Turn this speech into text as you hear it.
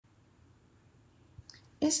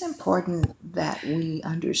It's important that we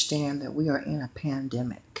understand that we are in a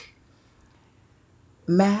pandemic.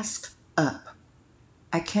 Mask up.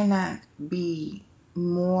 I cannot be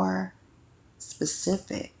more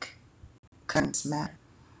specific. Currents matter.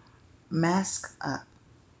 Mask up.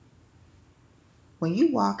 When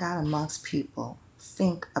you walk out amongst people,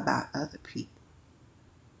 think about other people.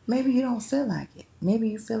 Maybe you don't feel like it. Maybe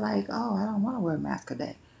you feel like, oh, I don't want to wear a mask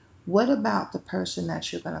today. What about the person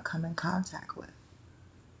that you're going to come in contact with?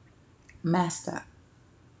 Mask up.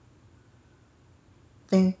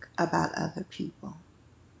 Think about other people.